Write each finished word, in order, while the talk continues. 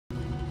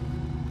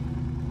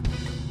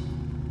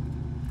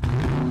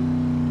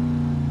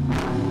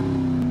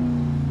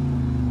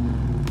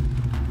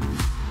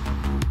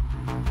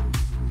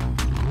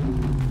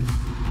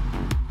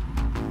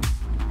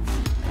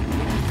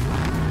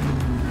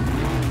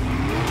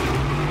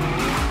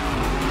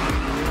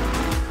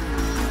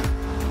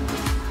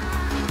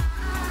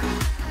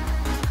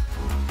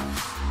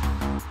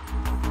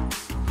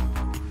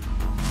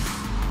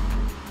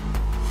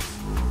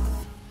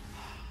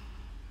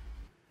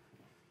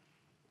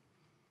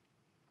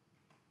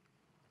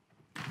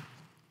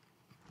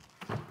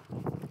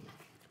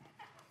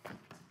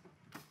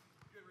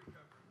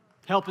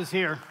Help is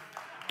here.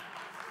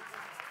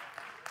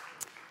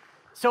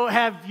 So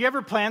have you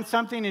ever planned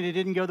something and it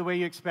didn't go the way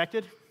you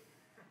expected?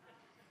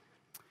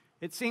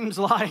 It seems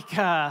like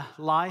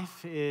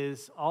life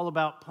is all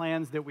about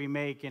plans that we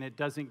make and it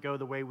doesn't go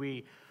the way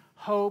we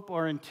hope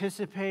or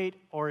anticipate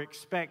or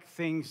expect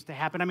things to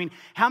happen. I mean,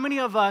 how many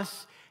of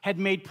us had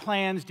made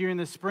plans during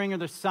the spring or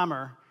the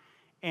summer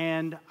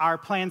and our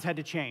plans had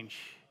to change?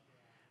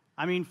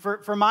 I mean,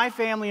 for my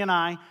family and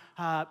I,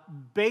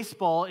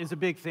 baseball is a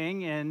big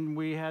thing and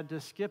we had to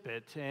skip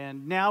it.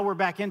 And now we're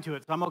back into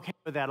it, so I'm okay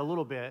with that a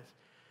little bit.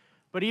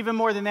 But even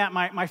more than that,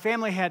 my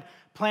family had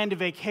planned a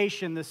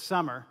vacation this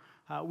summer.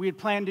 We had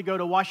planned to go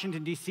to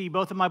Washington, D.C.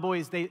 Both of my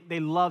boys, they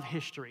love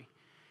history.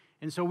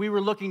 And so we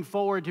were looking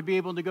forward to be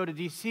able to go to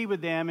D.C.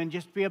 with them and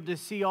just be able to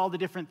see all the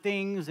different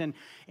things and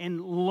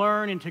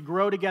learn and to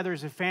grow together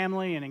as a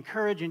family and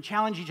encourage and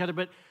challenge each other.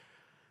 But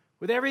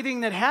with everything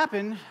that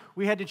happened,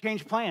 we had to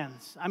change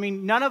plans. I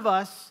mean, none of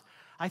us,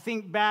 I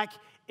think back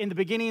in the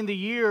beginning of the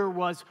year,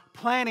 was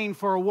planning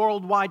for a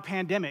worldwide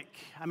pandemic.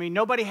 I mean,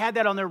 nobody had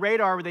that on their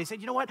radar where they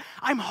said, you know what,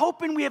 I'm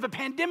hoping we have a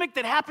pandemic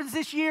that happens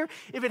this year.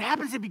 If it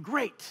happens, it'd be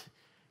great.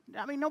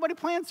 I mean, nobody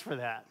plans for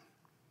that.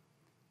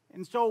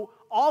 And so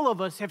all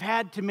of us have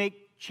had to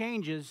make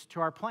changes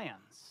to our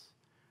plans.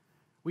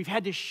 We've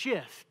had to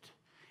shift.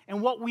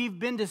 And what we've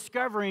been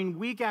discovering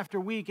week after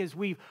week as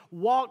we've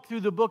walked through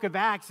the book of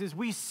Acts is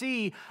we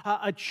see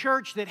a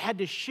church that had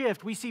to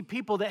shift. We see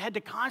people that had to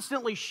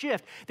constantly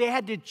shift. They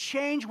had to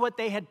change what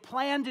they had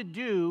planned to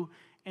do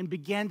and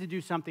begin to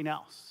do something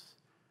else,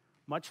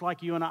 much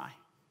like you and I.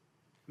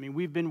 I mean,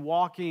 we've been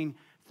walking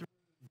through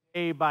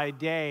day by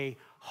day,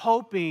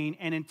 hoping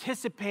and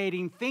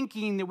anticipating,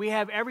 thinking that we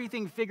have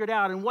everything figured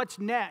out and what's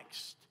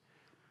next.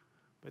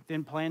 But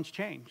then plans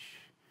change,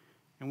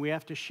 and we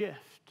have to shift.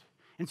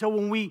 And so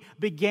when we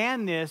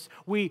began this,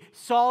 we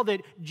saw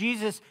that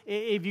Jesus,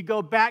 if you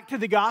go back to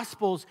the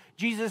Gospels,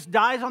 Jesus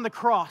dies on the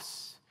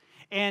cross.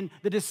 And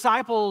the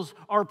disciples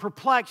are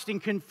perplexed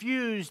and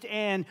confused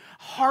and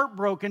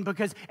heartbroken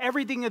because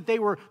everything that they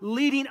were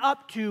leading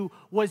up to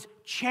was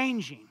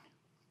changing.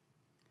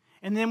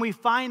 And then we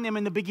find them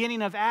in the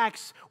beginning of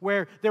Acts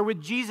where they're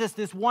with Jesus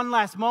this one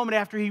last moment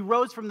after he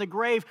rose from the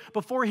grave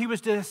before he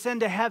was to ascend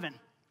to heaven.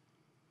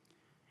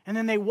 And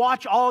then they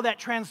watch all that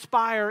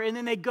transpire, and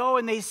then they go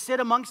and they sit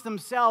amongst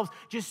themselves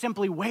just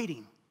simply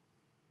waiting.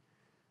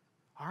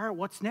 All right,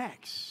 what's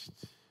next?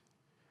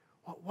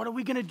 What are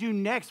we going to do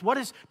next? What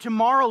does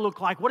tomorrow look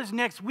like? What does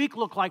next week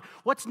look like?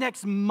 What's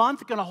next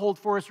month going to hold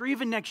for us, or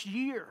even next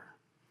year?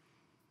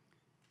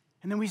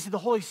 And then we see the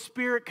Holy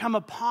Spirit come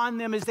upon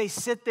them as they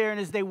sit there and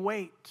as they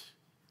wait.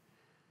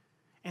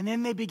 And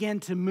then they begin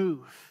to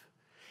move.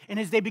 And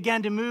as they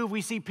began to move,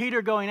 we see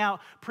Peter going out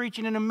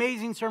preaching an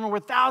amazing sermon where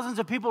thousands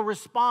of people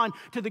respond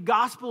to the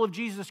gospel of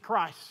Jesus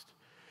Christ.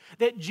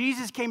 That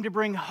Jesus came to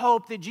bring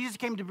hope, that Jesus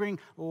came to bring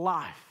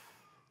life.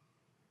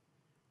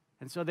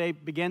 And so they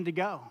began to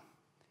go.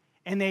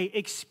 And they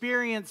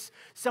experienced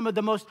some of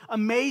the most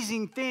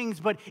amazing things.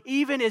 But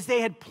even as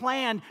they had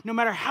planned, no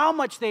matter how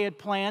much they had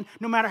planned,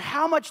 no matter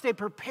how much they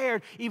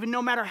prepared, even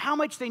no matter how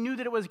much they knew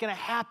that it was going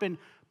to happen,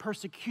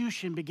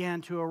 persecution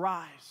began to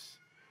arise.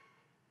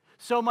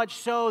 So much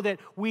so that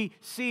we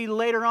see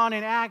later on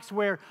in Acts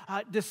where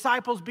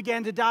disciples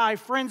began to die,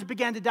 friends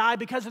began to die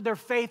because of their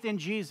faith in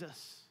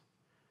Jesus.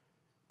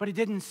 But it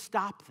didn't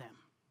stop them.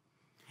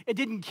 It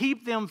didn't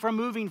keep them from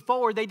moving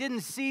forward. They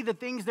didn't see the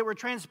things that were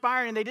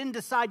transpiring. They didn't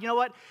decide, you know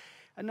what,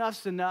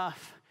 enough's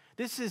enough.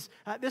 This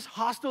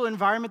hostile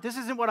environment, this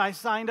isn't what I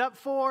signed up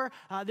for.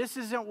 This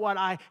isn't what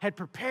I had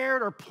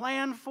prepared or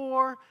planned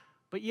for.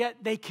 But yet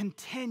they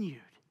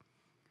continued.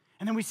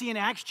 And then we see in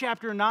Acts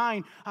chapter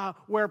 9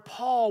 where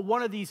Paul,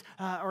 one of these,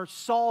 or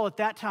Saul at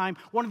that time,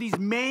 one of these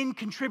main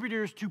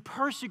contributors to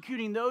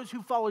persecuting those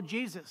who followed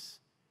Jesus,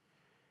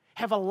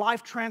 have a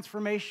life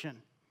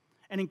transformation,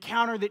 an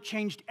encounter that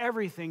changed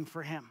everything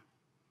for him,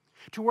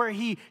 to where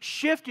he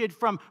shifted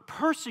from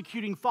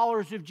persecuting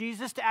followers of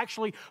Jesus to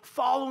actually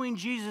following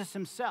Jesus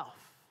himself.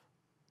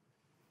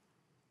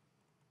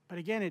 But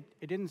again,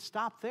 it didn't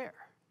stop there,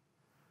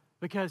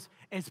 because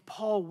as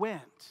Paul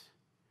went,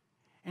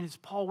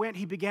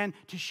 he began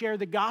to share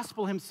the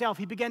gospel himself.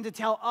 He began to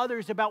tell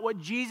others about what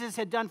Jesus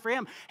had done for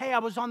him. Hey, I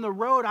was on the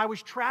road. I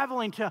was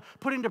traveling to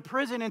put into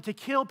prison and to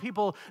kill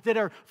people that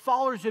are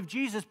followers of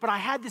Jesus, but I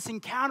had this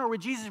encounter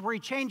with Jesus where he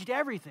changed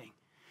everything.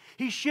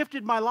 He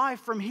shifted my life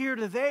from here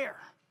to there.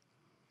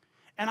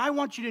 And I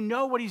want you to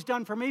know what he's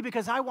done for me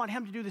because I want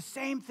him to do the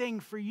same thing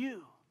for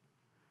you.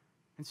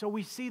 And so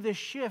we see this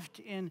shift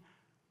in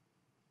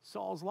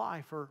Saul's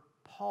life, or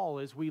Paul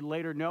as we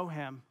later know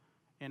him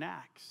in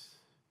Acts.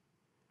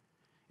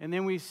 And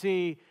then we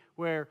see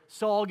where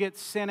Saul gets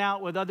sent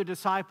out with other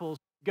disciples,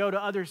 go to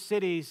other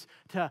cities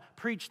to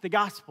preach the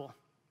gospel.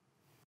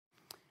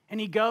 And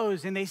he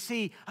goes and they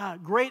see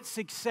great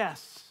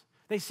success.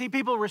 They see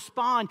people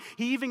respond.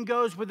 He even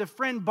goes with a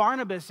friend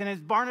Barnabas, and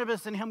as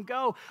Barnabas and him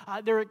go,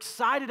 they're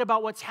excited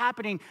about what's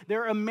happening.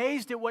 They're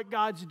amazed at what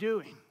God's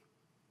doing.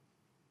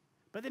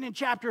 But then in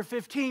chapter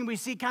 15, we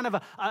see kind of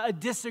a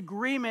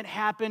disagreement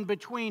happen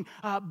between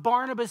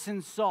Barnabas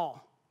and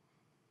Saul,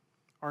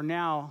 or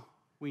now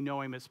we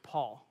know him as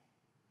Paul,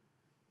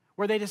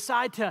 where they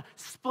decide to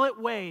split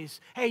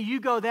ways. Hey, you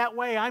go that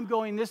way, I'm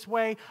going this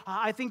way.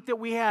 I think that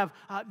we have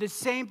the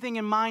same thing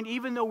in mind.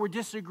 Even though we're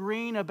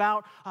disagreeing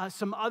about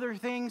some other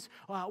things,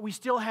 we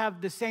still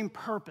have the same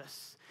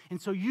purpose. And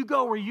so you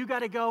go where you got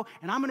to go,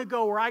 and I'm going to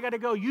go where I got to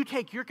go. You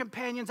take your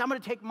companions, I'm going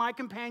to take my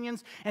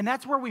companions. And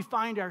that's where we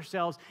find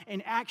ourselves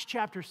in Acts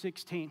chapter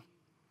 16.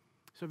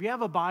 So if you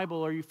have a Bible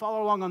or you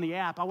follow along on the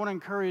app, I want to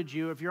encourage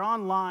you, if you're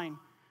online,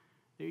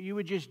 that you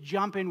would just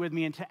jump in with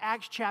me into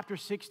Acts chapter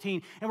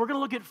 16. And we're going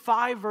to look at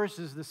 5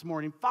 verses this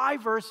morning.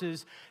 5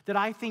 verses that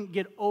I think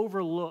get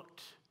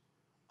overlooked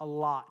a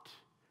lot.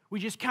 We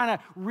just kind of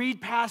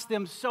read past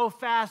them so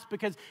fast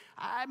because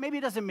maybe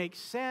it doesn't make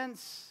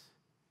sense.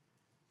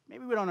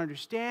 Maybe we don't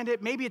understand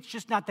it. Maybe it's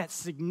just not that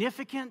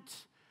significant.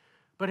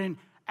 But in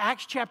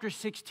Acts chapter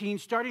 16,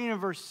 starting in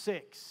verse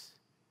 6,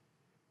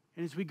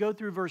 and as we go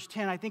through verse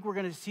 10, I think we're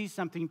going to see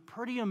something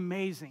pretty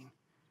amazing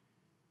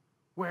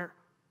where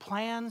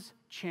plans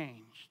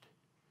changed.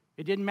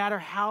 It didn't matter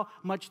how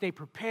much they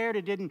prepared.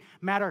 It didn't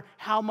matter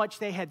how much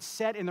they had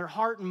set in their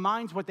heart and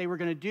minds what they were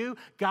going to do.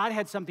 God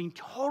had something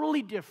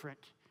totally different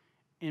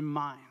in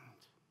mind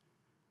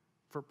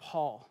for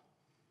Paul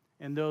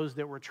and those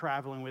that were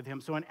traveling with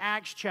him. So in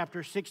Acts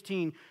chapter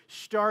 16,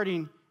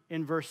 starting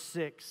in verse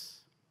 6,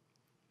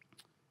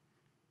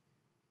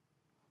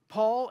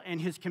 Paul and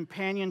his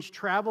companions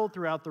traveled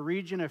throughout the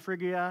region of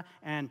Phrygia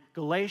and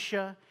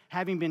Galatia,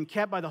 having been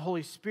kept by the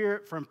Holy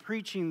Spirit from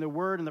preaching the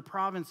word in the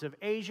province of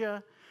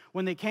Asia.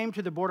 When they came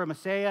to the border of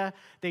Mysia,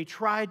 they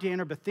tried to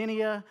enter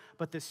Bithynia,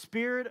 but the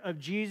Spirit of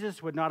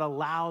Jesus would not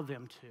allow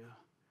them to.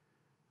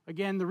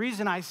 Again, the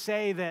reason I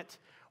say that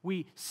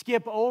we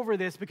skip over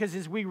this, because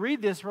as we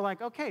read this, we're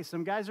like, okay,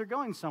 some guys are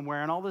going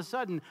somewhere, and all of a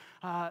sudden,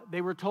 they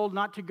were told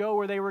not to go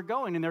where they were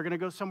going, and they're going to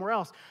go somewhere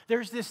else.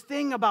 There's this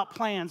thing about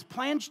plans.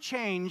 Plans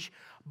change,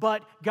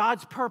 but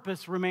God's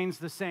purpose remains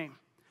the same.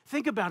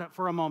 Think about it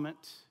for a moment.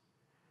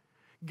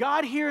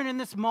 God here and in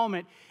this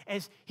moment,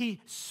 as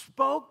he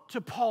spoke to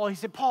Paul, he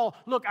said, Paul,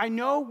 look, I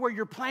know where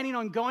you're planning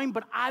on going,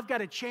 but I've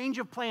got a change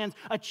of plans,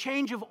 a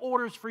change of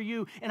orders for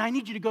you, and I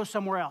need you to go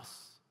somewhere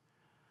else.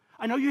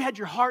 I know you had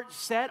your heart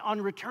set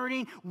on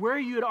returning where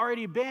you had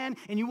already been,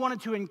 and you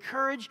wanted to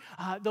encourage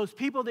those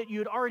people that you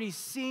had already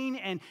seen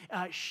and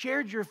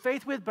shared your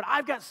faith with, but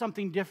I've got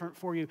something different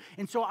for you.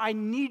 And so I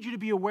need you to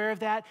be aware of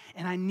that,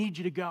 and I need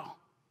you to go.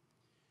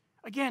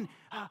 Again,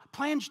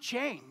 plans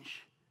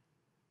change,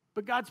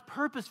 but God's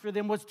purpose for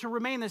them was to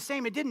remain the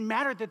same. It didn't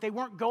matter that they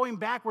weren't going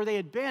back where they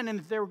had been, and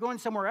if they were going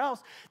somewhere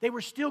else, they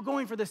were still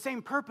going for the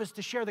same purpose,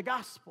 to share the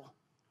gospel,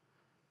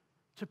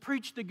 to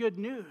preach the good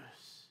news.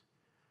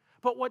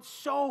 But what's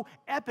so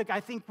epic,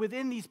 I think,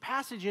 within these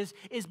passages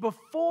is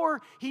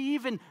before he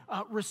even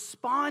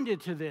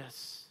responded to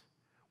this,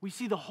 we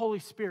see the Holy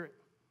Spirit.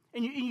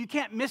 And you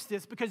can't miss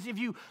this, because if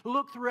you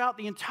look throughout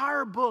the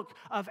entire book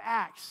of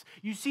Acts,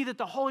 you see that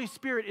the Holy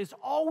Spirit is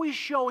always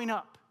showing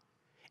up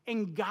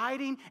and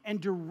guiding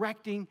and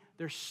directing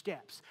their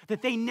steps.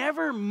 That they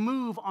never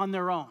move on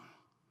their own,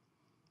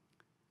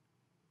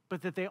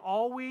 but that they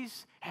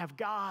always have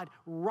God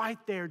right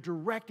there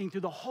directing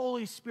through the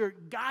Holy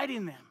Spirit,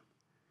 guiding them.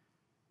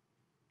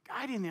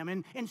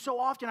 And so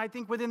often, I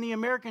think within the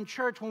American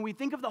church, when we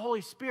think of the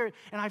Holy Spirit,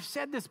 and I've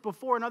said this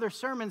before in other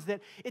sermons, that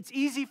it's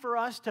easy for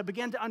us to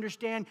begin to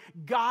understand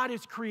God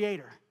is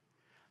creator,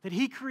 that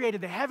he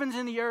created the heavens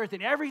and the earth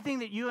and everything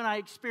that you and I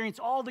experience,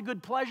 all the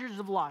good pleasures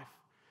of life,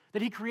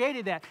 that he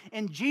created that.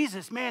 And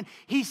Jesus, man,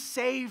 he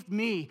saved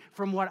me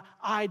from what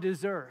I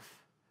deserve,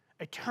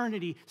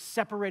 eternity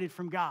separated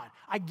from God.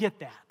 I get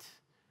that.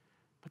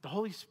 But the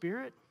Holy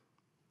Spirit,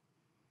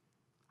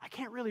 I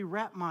can't really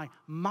wrap my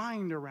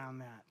mind around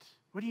that.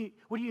 What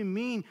do you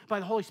mean by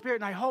the Holy Spirit?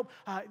 And I hope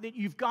that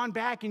you've gone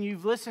back and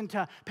you've listened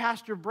to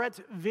Pastor Brett's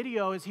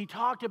video as he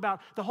talked about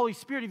the Holy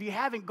Spirit. If you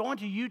haven't, go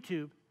onto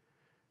YouTube,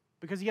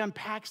 because he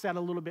unpacks that a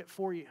little bit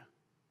for you.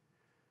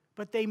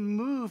 But they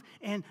move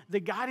in the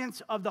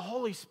guidance of the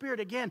Holy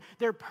Spirit. Again,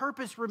 their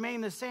purpose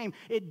remained the same.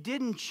 It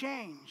didn't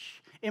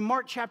change. In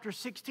Mark chapter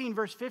 16,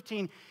 verse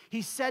 15,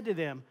 he said to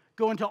them,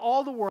 "Go into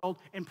all the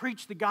world and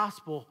preach the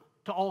gospel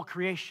to all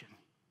creation."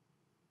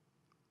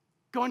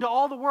 Go into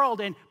all the world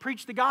and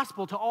preach the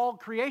gospel to all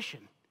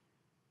creation.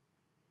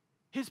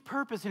 His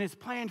purpose and his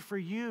plan for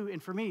you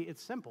and for me,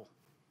 it's simple.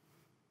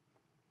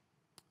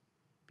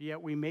 But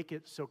yet we make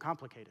it so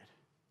complicated.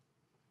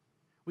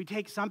 We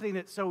take something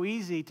that's so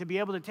easy to be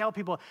able to tell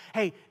people,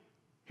 hey,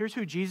 here's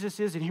who Jesus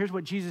is and here's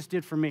what Jesus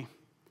did for me.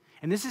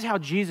 And this is how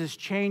Jesus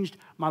changed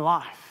my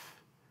life.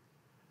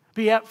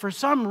 But yet, for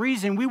some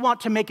reason, we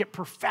want to make it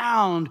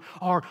profound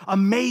or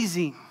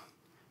amazing.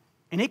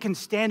 And it can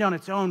stand on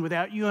its own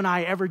without you and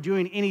I ever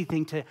doing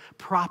anything to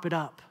prop it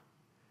up.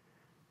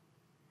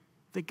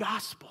 The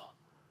gospel,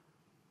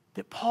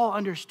 that Paul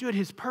understood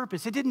his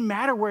purpose. It didn't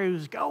matter where he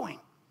was going.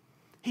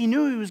 He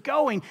knew he was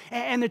going.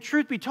 And the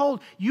truth be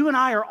told, you and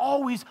I are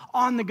always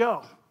on the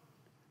go.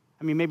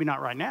 I mean, maybe not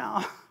right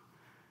now,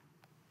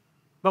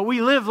 But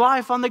we live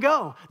life on the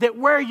go, that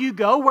where you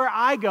go, where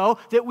I go,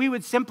 that we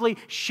would simply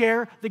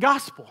share the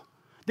gospel,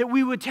 that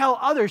we would tell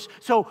others.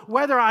 So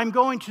whether I'm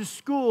going to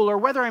school or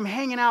whether I'm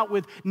hanging out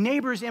with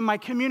neighbors in my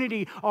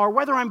community or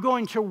whether I'm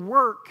going to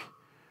work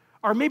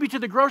or maybe to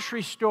the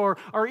grocery store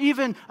or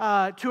even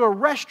to a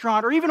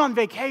restaurant or even on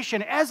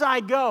vacation, as I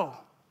go,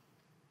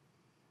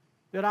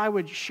 that I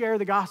would share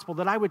the gospel,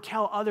 that I would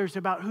tell others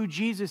about who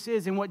Jesus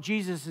is and what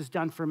Jesus has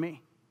done for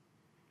me.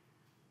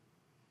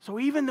 So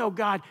even though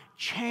God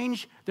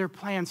changed their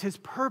plans, his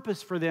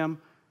purpose for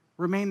them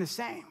remained the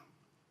same.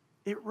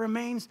 It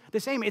remains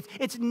the same.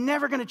 It's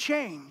never going to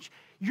change.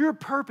 Your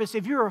purpose,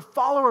 if you're a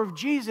follower of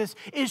Jesus,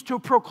 is to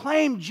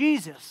proclaim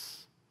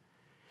Jesus.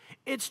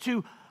 It's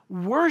to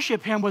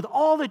worship him with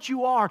all that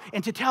you are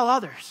and to tell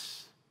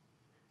others.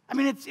 I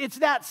mean, it's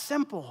that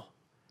simple.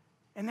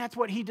 And that's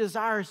what he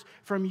desires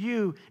from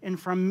you and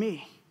from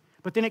me.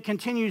 But then it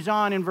continues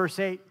on in verse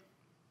 8.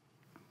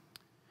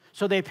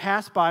 So they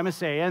passed by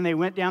Messiah and they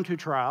went down to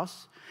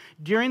Troas.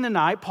 During the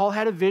night, Paul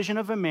had a vision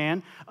of a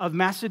man of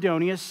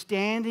Macedonia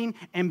standing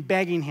and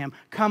begging him,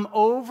 "Come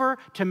over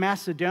to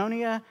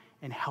Macedonia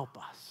and help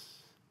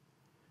us."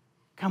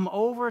 Come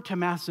over to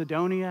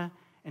Macedonia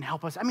and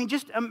help us. I mean,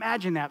 just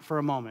imagine that for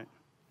a moment.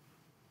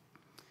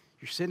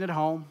 You're sitting at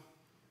home.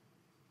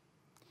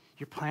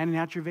 You're planning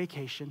out your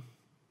vacation,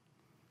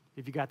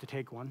 if you got to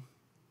take one.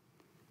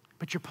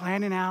 But you're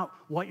planning out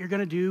what you're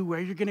going to do, where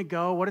you're going to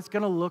go, what it's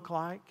going to look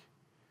like.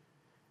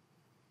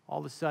 All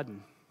of a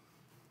sudden,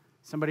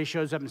 somebody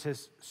shows up and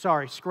says,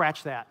 "Sorry,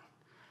 scratch that.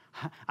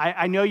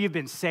 I know you've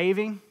been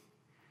saving.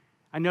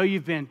 I know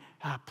you've been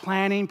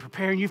planning,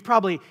 preparing. You've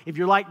probably, if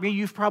you're like me,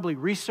 you've probably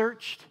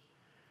researched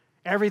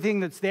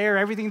everything that's there,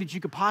 everything that you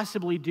could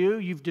possibly do.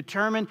 You've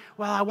determined,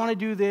 well, I want to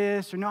do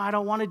this, or no, I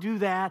don't want to do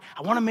that.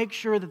 I want to make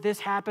sure that this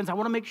happens. I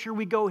want to make sure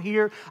we go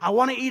here. I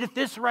want to eat at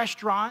this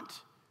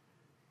restaurant."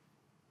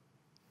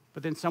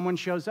 But then someone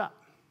shows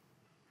up.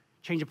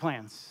 Change of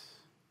plans.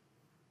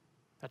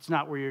 That's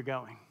not where you're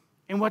going.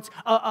 And what's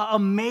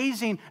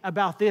amazing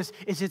about this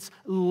is it's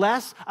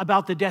less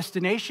about the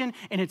destination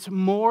and it's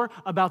more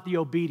about the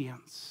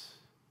obedience.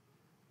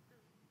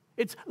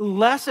 It's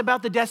less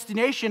about the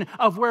destination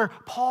of where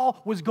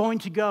Paul was going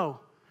to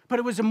go, but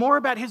it was more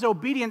about his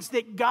obedience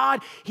that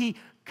God, he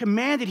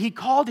commanded, he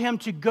called him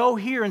to go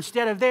here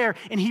instead of there,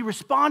 and he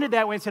responded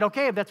that way and said,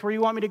 "Okay, if that's where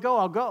you want me to go,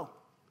 I'll go.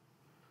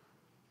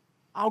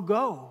 I'll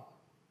go.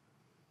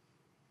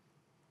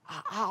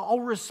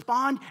 I'll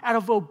respond out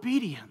of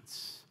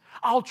obedience.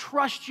 I'll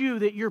trust you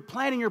that your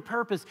plan and your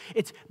purpose,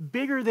 it's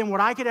bigger than what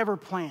I could ever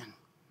plan.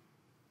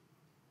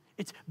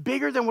 It's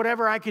bigger than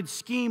whatever I could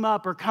scheme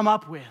up or come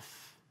up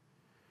with.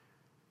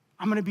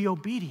 I'm going to be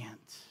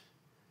obedient."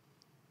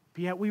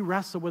 But yet we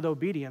wrestle with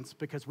obedience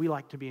because we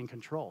like to be in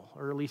control,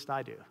 or at least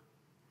I do.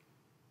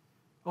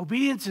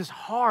 Obedience is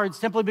hard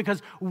simply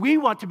because we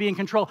want to be in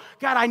control.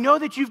 God, I know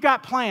that you've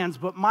got plans,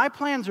 but my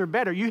plans are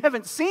better. You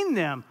haven't seen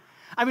them.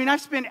 I mean,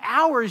 I've spent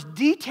hours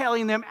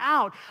detailing them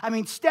out. I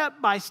mean, step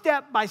by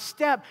step by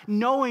step,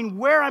 knowing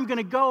where I'm going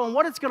to go and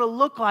what it's going to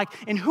look like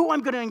and who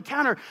I'm going to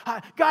encounter.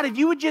 God, if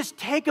you would just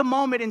take a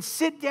moment and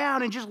sit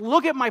down and just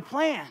look at my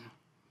plan.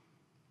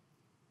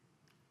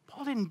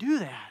 Paul didn't do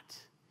that.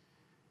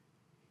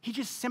 He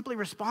just simply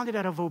responded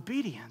out of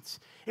obedience.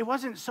 It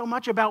wasn't so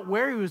much about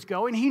where he was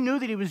going. He knew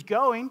that he was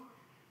going,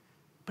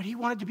 but he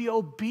wanted to be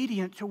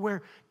obedient to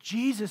where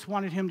Jesus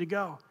wanted him to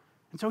go.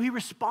 And so he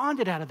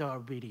responded out of the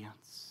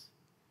obedience.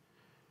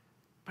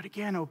 But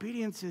again,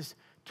 obedience is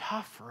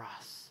tough for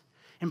us.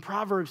 In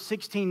Proverbs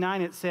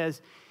 16:9, it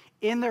says,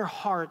 "In their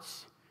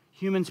hearts,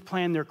 humans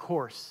plan their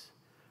course,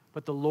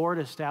 but the Lord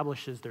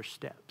establishes their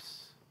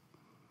steps."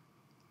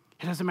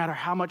 It doesn't matter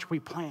how much we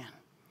plan.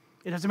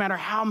 It doesn't matter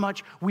how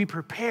much we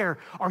prepare.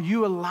 Are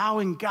you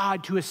allowing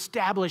God to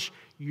establish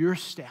your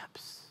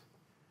steps?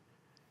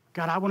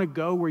 God, I want to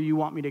go where you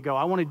want me to go.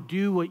 I want to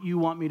do what you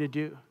want me to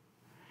do.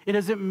 It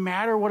doesn't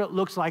matter what it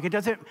looks like. It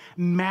doesn't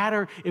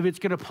matter if it's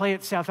going to play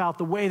itself out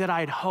the way that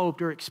I had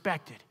hoped or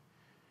expected.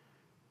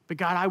 But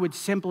God, I would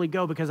simply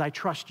go because I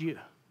trust you.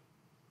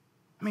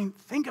 I mean,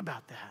 think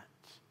about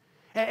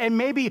that. And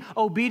maybe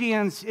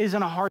obedience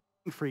isn't a hard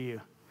thing for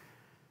you,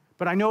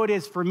 but I know it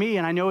is for me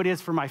and I know it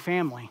is for my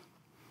family.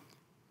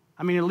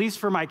 I mean, at least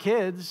for my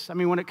kids. I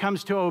mean, when it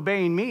comes to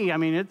obeying me, I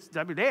mean,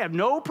 they have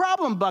no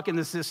problem bucking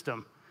the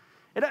system.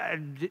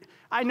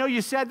 I know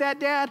you said that,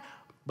 Dad,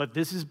 but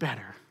this is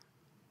better.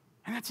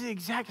 And that's the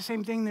exact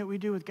same thing that we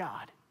do with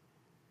God.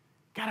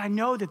 God, I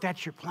know that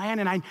that's your plan,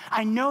 and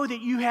I know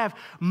that you have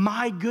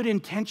my good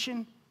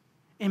intention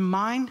in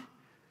mind,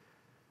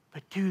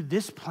 but dude,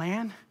 this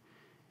plan,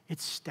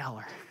 it's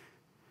stellar.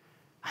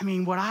 I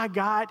mean, what I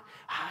got,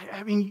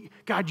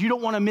 God, you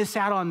don't want to miss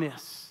out on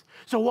this.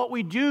 So what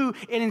we do,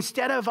 and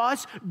instead of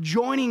us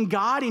joining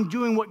God and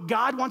doing what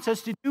God wants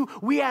us to do,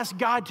 we ask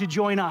God to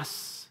join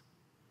us.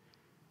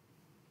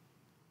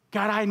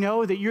 God, I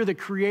know that you're the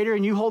creator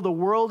and you hold the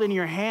world in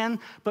your hand,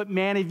 but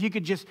man, if you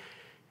could just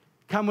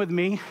come with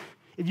me,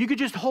 if you could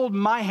just hold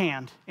my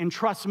hand and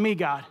trust me,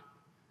 God,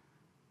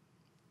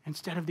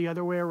 instead of the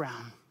other way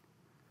around.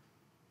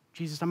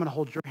 Jesus, I'm going to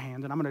hold your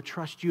hand, and I'm going to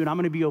trust you, and I'm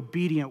going to be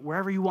obedient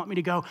wherever you want me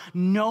to go,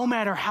 no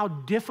matter how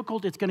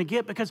difficult it's going to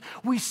get, because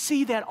we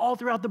see that all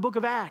throughout the book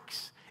of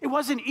Acts. It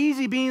wasn't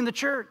easy being in the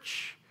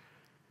church.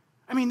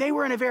 I mean, they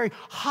were in a very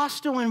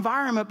hostile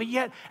environment, but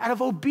yet out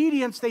of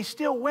obedience, they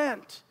still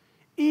went,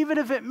 even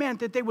if it meant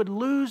that they would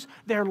lose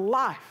their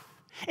life.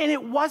 And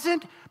it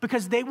wasn't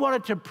because they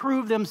wanted to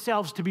prove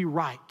themselves to be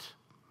right.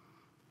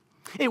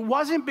 It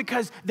wasn't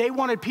because they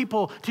wanted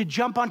people to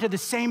jump onto the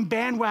same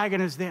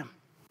bandwagon as them.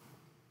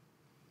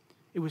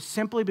 It was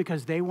simply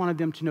because they wanted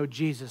them to know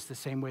Jesus the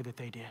same way that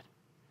they did.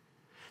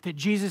 That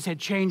Jesus had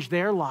changed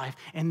their life,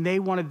 and they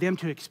wanted them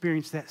to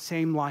experience that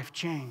same life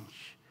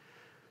change.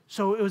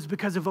 So it was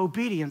because of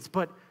obedience.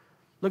 But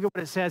look at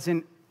what it says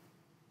in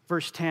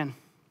verse 10.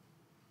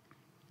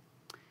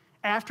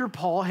 After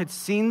Paul had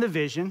seen the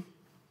vision,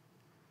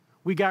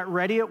 we got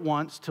ready at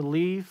once to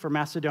leave for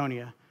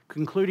Macedonia,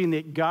 concluding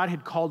that God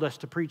had called us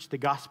to preach the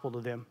gospel to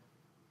them.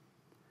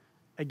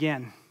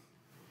 Again,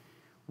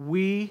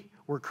 we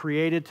were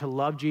created to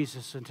love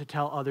Jesus and to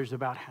tell others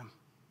about him.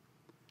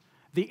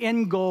 The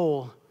end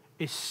goal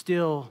is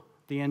still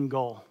the end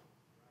goal.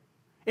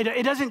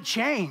 It doesn't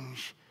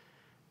change.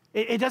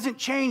 It doesn't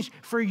change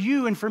for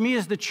you and for me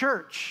as the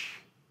church.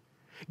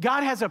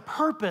 God has a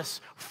purpose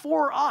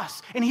for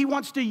us, and he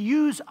wants to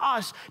use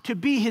us to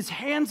be his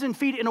hands and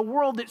feet in a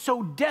world that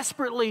so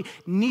desperately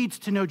needs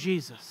to know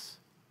Jesus.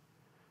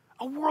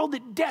 A world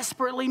that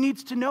desperately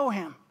needs to know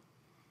him.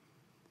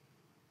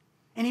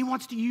 And he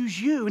wants to use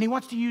you, and he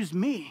wants to use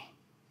me.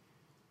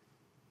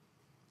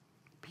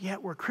 But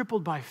yet we're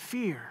crippled by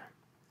fear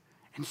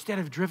instead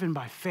of driven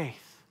by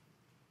faith.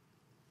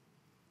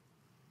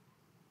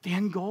 The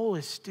end goal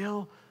is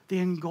still the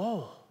end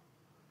goal.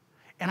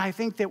 And I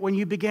think that when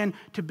you begin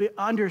to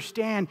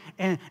understand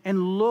and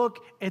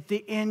look at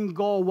the end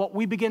goal, what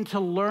we begin to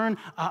learn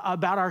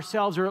about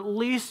ourselves, or at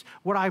least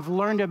what I've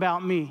learned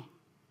about me,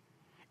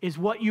 is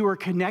what you are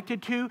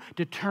connected to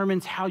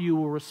determines how you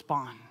will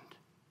respond.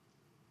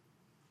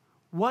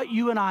 What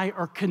you and I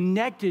are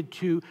connected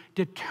to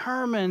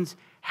determines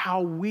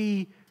how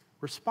we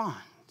respond.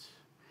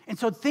 And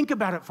so think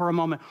about it for a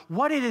moment.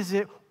 What is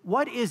it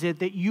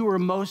that you are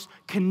most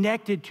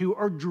connected to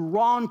or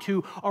drawn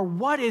to, or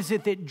what is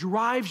it that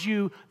drives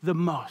you the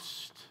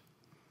most?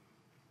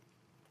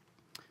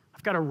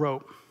 I've got a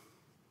rope.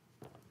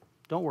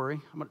 Don't worry,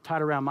 I'm going to tie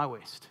it around my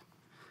waist.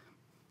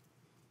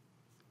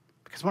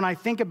 Because when I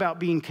think about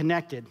being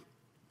connected,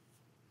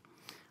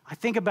 I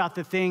think about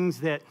the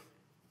things that,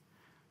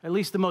 at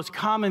least the most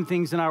common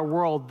things in our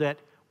world that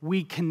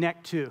we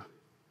connect to,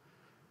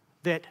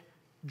 that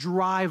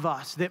drive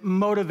us, that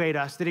motivate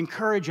us, that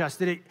encourage us,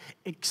 that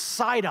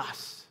excite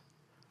us.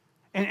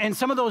 And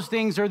some of those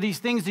things are these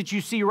things that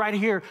you see right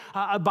here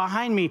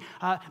behind me.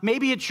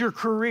 Maybe it's your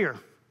career.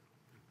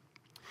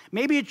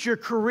 Maybe it's your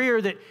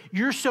career that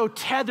you're so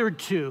tethered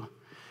to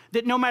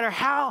that no matter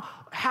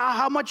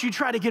how much you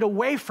try to get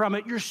away from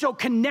it, you're so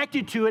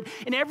connected to it.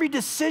 And every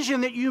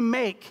decision that you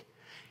make,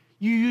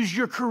 you use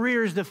your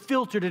career as the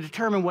filter to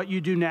determine what you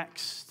do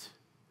next.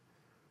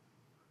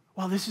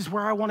 Well, this is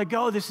where I want to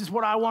go. This is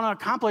what I want to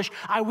accomplish.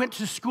 I went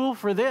to school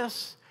for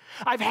this.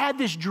 I've had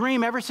this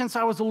dream ever since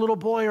I was a little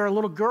boy or a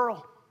little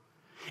girl.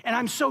 And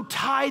I'm so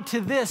tied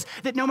to this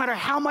that no matter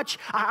how much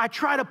I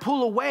try to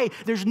pull away,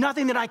 there's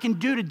nothing that I can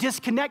do to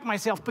disconnect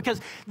myself,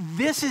 because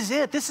this is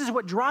it. This is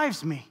what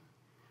drives me.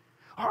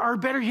 Or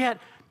better yet,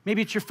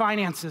 maybe it's your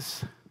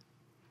finances.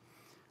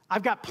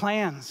 I've got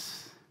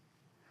plans.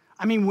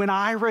 I mean, when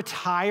I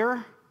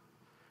retire,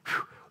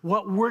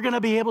 what we're going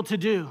to be able to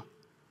do.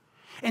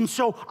 And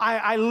so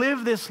I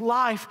live this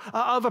life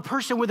of a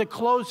person with a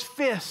closed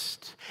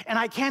fist, and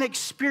I can't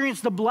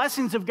experience the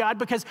blessings of God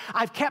because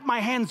I've kept my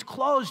hands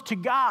closed to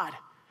God.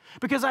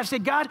 Because I've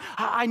said, God,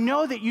 I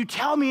know that you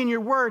tell me in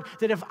your word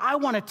that if I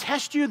want to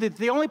test you, that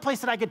the only place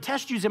that I could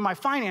test you is in my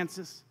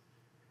finances.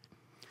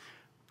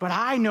 But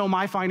I know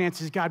my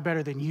finances, God,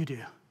 better than you do.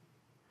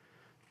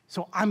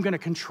 So I'm going to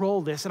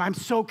control this, and I'm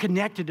so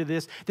connected to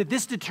this that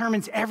this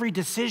determines every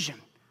decision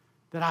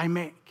that I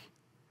make.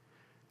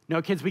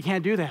 No, kids, we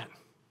can't do that.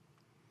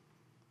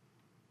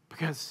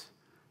 Because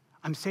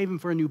I'm saving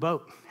for a new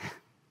boat.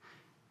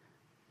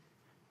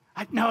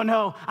 I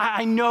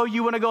know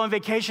you want to go on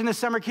vacation this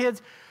summer,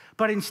 kids,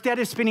 but instead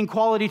of spending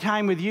quality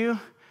time with you,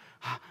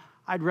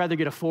 I'd rather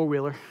get a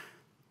four-wheeler.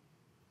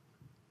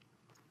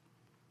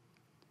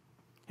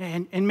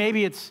 And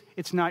maybe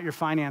it's not your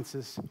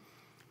finances.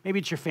 Maybe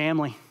it's your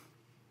family.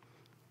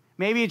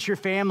 Maybe it's your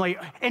family.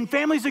 And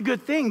family's a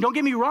good thing. Don't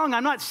get me wrong.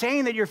 I'm not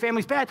saying that your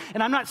family's bad,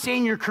 and I'm not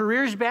saying your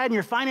career's bad and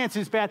your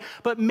finances bad,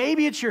 but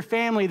maybe it's your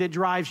family that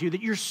drives you,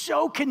 that you're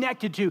so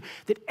connected to,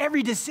 that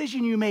every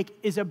decision you make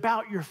is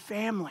about your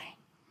family.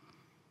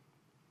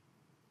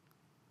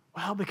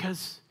 Well,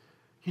 because,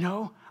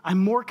 I'm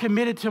more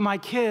committed to my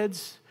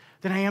kids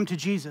than I am to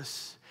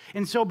Jesus.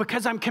 And so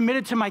because I'm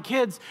committed to my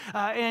kids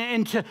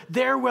and to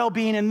their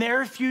well-being and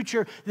their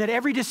future, that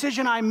every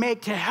decision I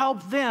make to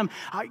help them,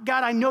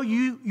 God, I know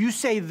you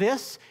say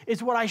this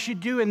is what I should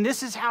do, and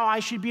this is how I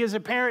should be as a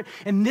parent,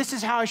 and this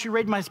is how I should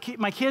raise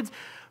my kids.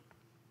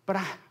 But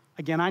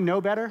Again, I know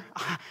better.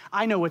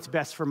 I know what's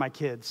best for my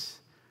kids.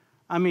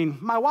 I mean,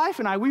 my wife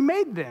and I, we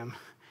made them.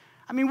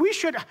 I mean,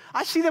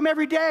 I see them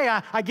every day.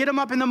 I get them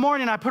up in the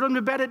morning. I put them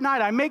to bed at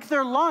night. I make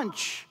their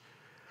lunch.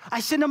 I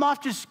send them off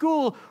to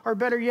school, or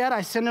better yet,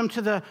 I send them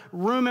to the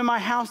room in my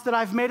house that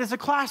I've made as a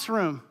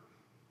classroom.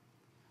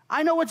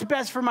 I know what's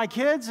best for my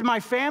kids and my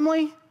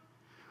family.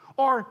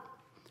 Or,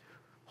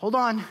 hold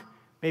on,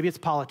 maybe it's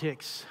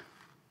politics.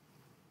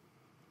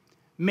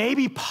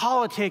 Maybe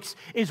politics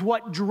is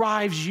what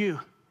drives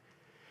you.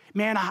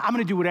 Man, I'm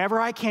going to do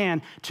whatever I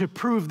can to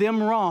prove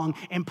them wrong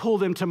and pull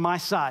them to my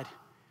side.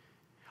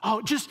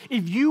 Oh, just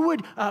if you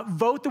would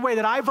vote the way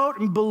that I vote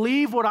and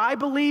believe what I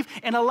believe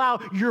and allow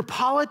your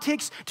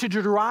politics to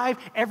drive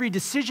every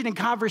decision and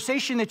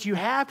conversation that you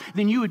have,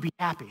 then you would be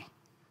happy.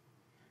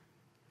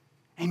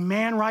 And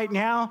man, right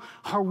now,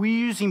 are we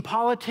using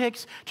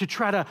politics to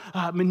try to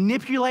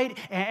manipulate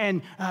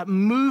and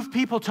move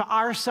people to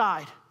our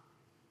side?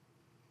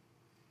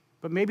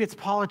 But maybe it's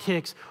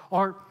politics,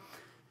 or,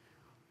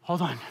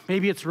 hold on,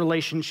 maybe it's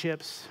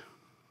relationships.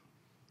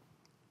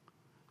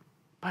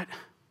 But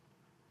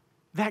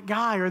that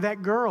guy or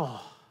that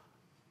girl,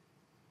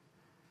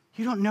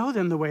 you don't know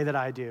them the way that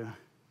I do.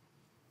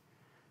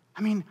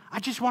 I mean,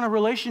 I just want a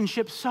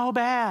relationship so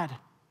bad.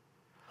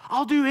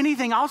 I'll do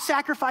anything. I'll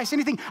sacrifice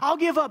anything. I'll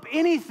give up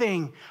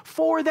anything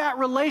for that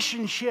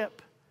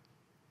relationship.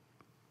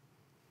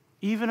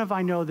 Even if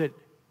I know that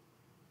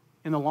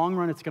in the long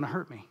run it's going to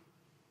hurt me.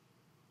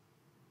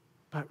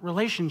 But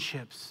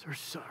relationships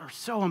are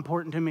so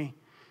important to me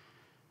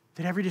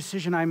that every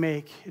decision I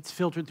make, it's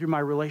filtered through my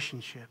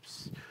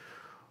relationships.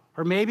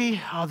 Or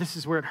maybe, this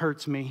is where it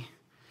hurts me.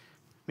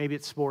 Maybe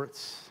it's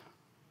sports.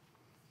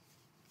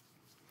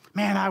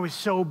 Man, I was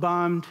so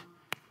bummed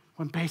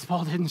when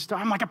baseball didn't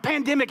start. I'm like, a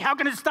pandemic, how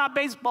can it stop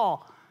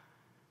baseball?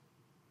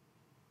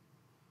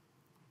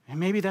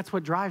 And maybe that's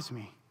what drives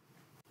me.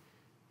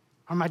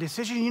 Or my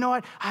decision, you know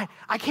what?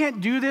 I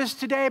can't do this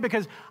today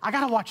because I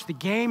got to watch the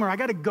game, or I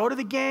got to go to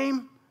the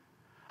game.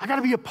 I got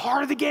to be a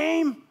part of the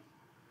game.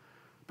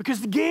 Because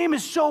the game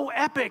is so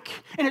epic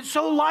and it's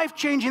so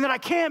life-changing that I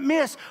can't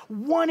miss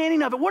one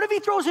inning of it. What if he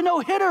throws a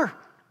no-hitter?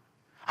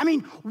 I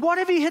mean, what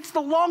if he hits the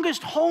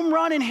longest home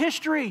run in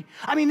history?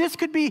 I mean, this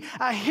could be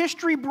a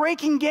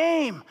history-breaking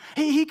game.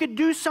 He could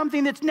do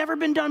something that's never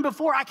been done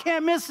before. I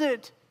can't miss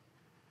it.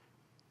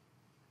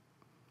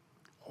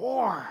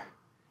 Or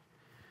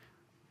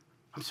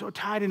I'm so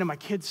tied into my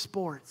kids'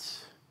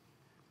 sports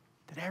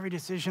that every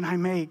decision I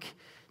make,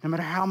 no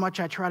matter how much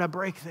I try to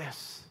break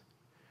this,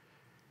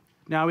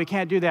 no, we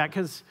can't do that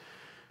because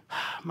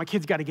my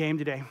kid's got a game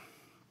today.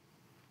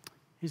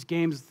 His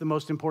game's the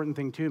most important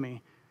thing to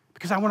me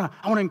because I want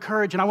to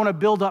encourage and I want to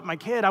build up my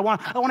kid. I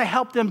want to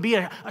help them be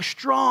a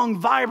strong,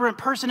 vibrant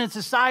person in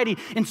society,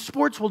 and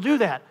sports will do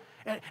that.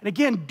 And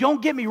again, don't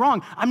get me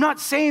wrong. I'm not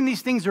saying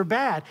these things are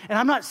bad, and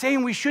I'm not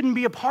saying we shouldn't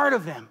be a part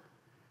of them.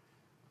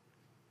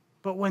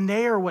 But when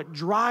they are what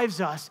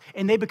drives us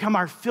and they become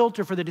our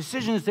filter for the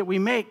decisions that we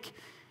make,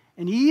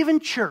 and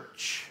even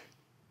church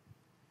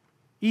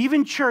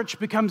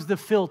becomes the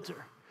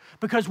filter,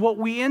 because what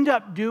we end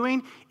up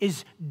doing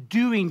is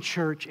doing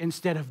church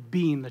instead of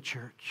being the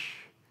church.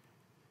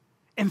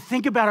 And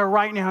think about it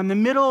right now, in the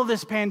middle of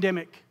this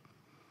pandemic,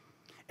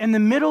 in the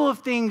middle of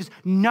things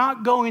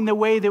not going the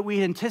way that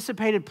we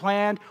anticipated,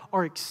 planned,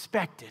 or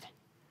expected.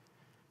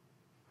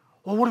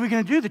 Well, what are we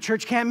going to do? The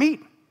church can't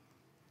meet.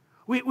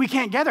 We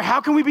can't gather. How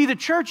can we be the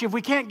church if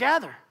we can't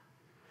gather?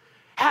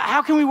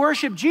 How can we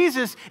worship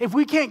Jesus if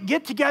we can't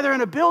get together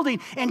in a building?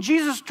 And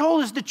Jesus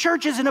told us the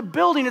church isn't a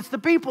building, it's the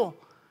people.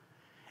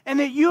 And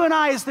that you and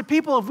I as the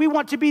people, if we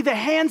want to be the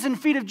hands and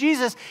feet of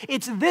Jesus,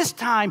 it's this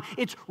time,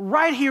 it's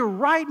right here,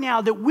 right now,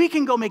 that we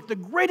can go make the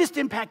greatest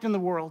impact in the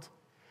world.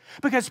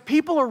 Because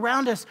people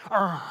around us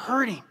are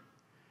hurting.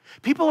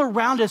 People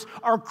around us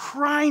are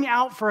crying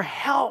out for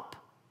help.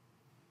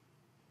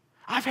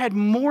 I've had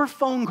more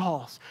phone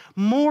calls,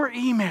 more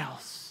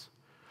emails,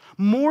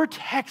 more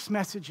text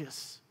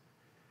messages.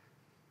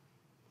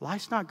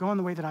 Life's not going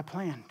the way that I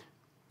planned.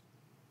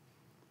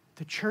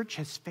 The church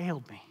has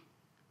failed me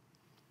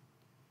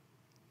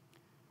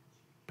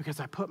because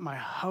I put my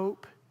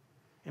hope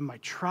and my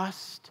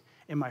trust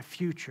and my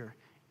future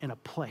in a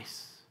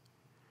place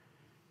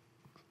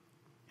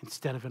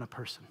instead of in a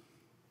person.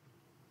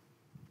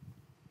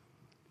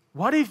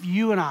 What if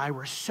you and I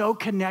were so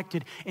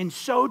connected and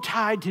so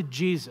tied to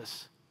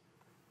Jesus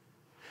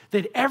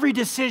that every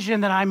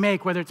decision that I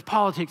make, whether it's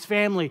politics,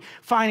 family,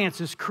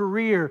 finances,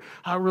 career,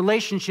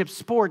 relationships,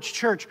 sports,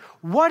 church,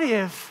 what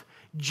if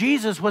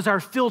Jesus was our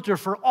filter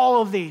for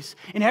all of these?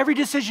 And every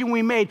decision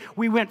we made,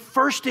 we went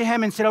first to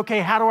him and said, okay,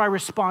 how do I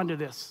respond to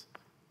this?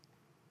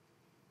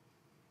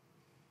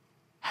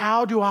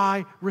 How do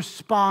I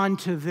respond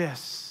to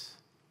this?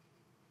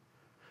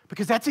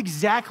 Because that's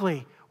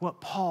exactly what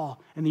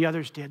Paul and the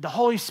others did. The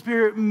Holy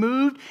Spirit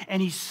moved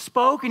and he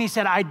spoke and he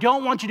said, I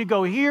don't want you to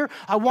go here.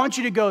 I want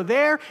you to go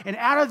there. And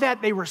out of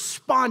that, they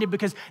responded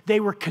because they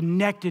were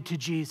connected to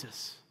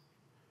Jesus.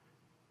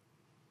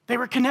 They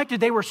were connected.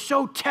 They were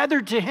so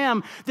tethered to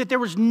him that there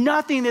was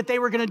nothing that they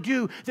were going to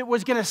do that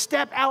was going to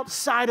step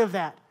outside of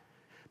that,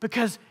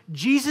 because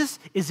Jesus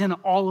is in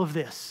all of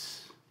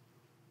this.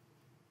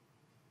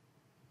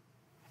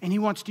 And he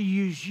wants to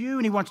use you,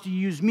 and he wants to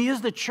use me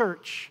as the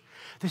church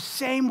the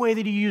same way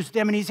that he used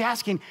them. And he's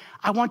asking,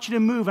 I want you to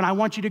move, and I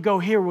want you to go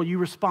here. Will you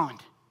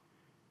respond?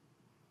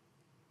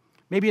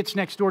 Maybe it's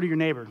next door to your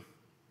neighbor.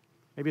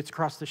 Maybe it's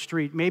across the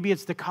street. Maybe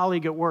it's the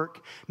colleague at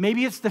work.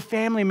 Maybe it's the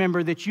family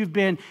member that you've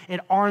been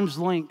at arm's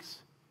length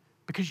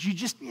because you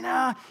just, if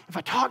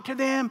I talk to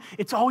them,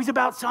 it's always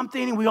about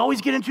something, and we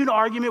always get into an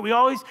argument. We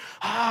always,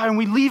 and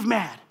we leave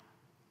mad.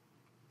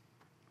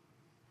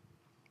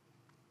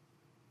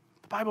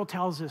 The Bible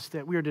tells us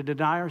that we are to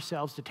deny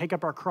ourselves, to take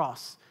up our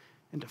cross,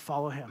 and to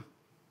follow him.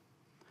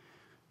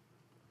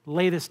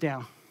 Lay this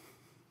down.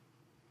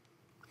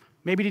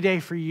 Maybe today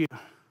for you,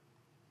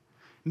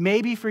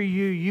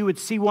 you would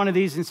see one of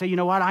these and say, you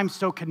know what, I'm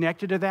so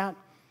connected to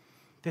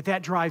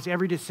that drives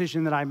every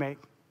decision that I make.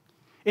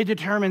 It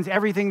determines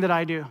everything that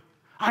I do.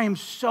 I am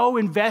so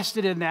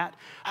invested in that,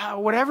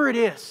 whatever it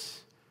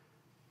is.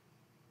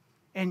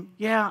 And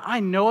yeah, I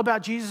know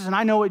about Jesus, and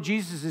I know what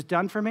Jesus has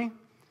done for me.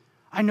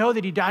 I know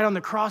that he died on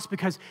the cross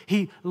because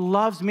he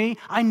loves me.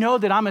 I know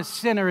that I'm a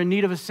sinner in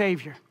need of a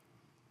Savior.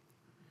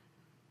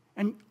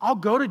 And I'll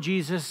go to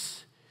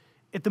Jesus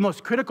at the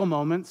most critical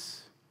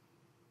moments,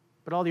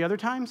 but all the other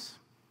times,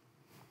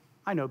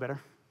 I know better.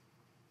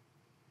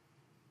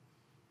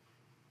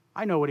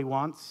 I know what he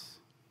wants.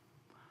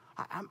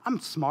 I'm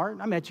smart.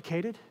 I'm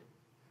educated.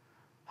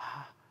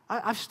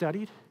 I've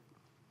studied.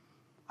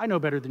 I know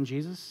better than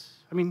Jesus.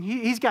 I mean,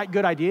 he's got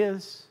good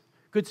ideas,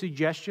 good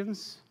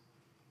suggestions,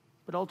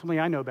 but ultimately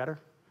I know better.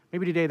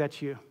 Maybe today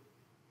that's you.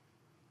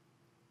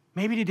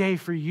 Maybe today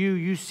for you,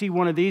 you see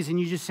one of these and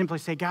you just simply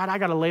say, God, I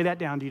got to lay that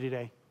down to you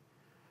today.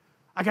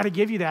 I got to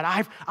give you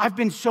that. I've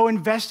been so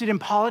invested in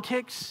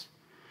politics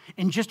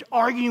and just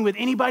arguing with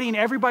anybody and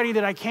everybody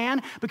that I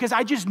can because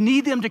I just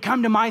need them to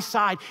come to my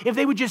side. If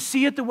they would just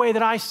see it the way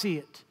that I see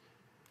it,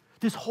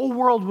 this whole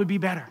world would be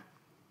better.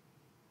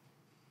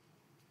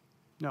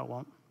 No, it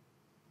won't.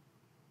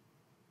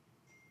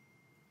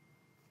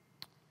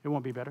 It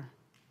won't be better.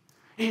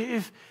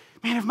 If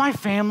my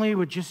family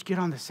would just get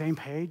on the same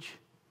page,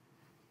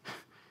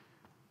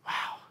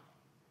 wow,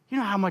 you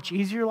know how much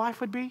easier life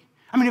would be?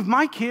 I mean, if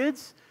my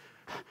kids,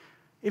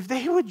 if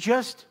they would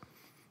just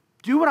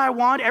do what I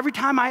want every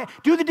time I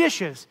do the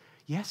dishes.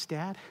 Yes,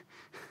 Dad.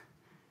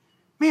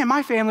 Man,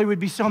 my family would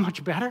be so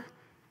much better.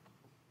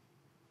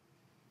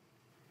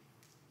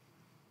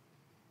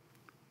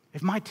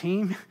 If my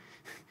team,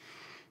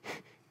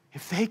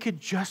 if they could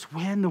just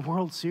win the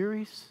World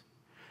Series,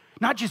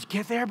 not just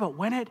get there, but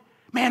win it,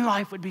 man,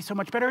 life would be so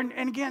much better.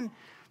 And again,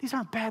 these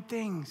aren't bad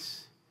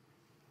things.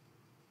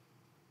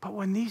 But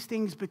when these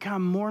things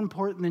become more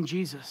important than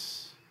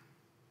Jesus,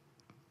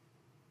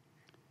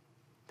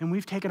 then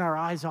we've taken our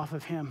eyes off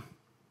of him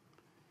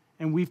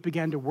and we've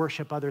begun to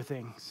worship other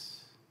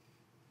things.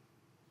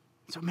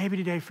 So maybe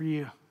today for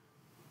you,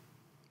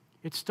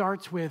 it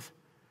starts with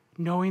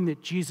knowing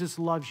that Jesus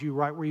loves you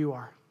right where you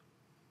are.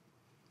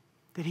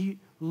 That he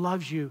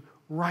loves you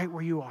right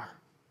where you are.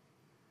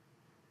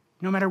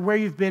 No matter where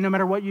you've been, no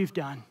matter what you've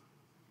done,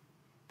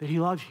 that he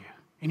loves you.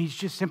 And he's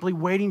just simply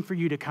waiting for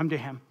you to come to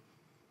him.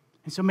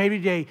 And so maybe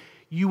today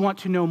you want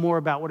to know more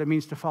about what it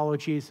means to follow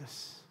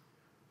Jesus.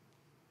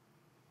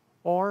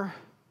 Or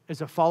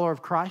as a follower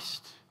of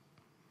Christ,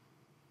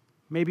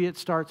 maybe it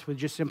starts with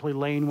just simply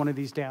laying one of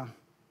these down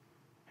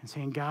and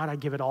saying, God, I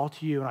give it all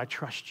to you and I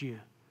trust you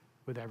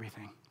with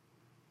everything.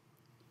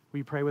 Will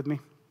you pray with me?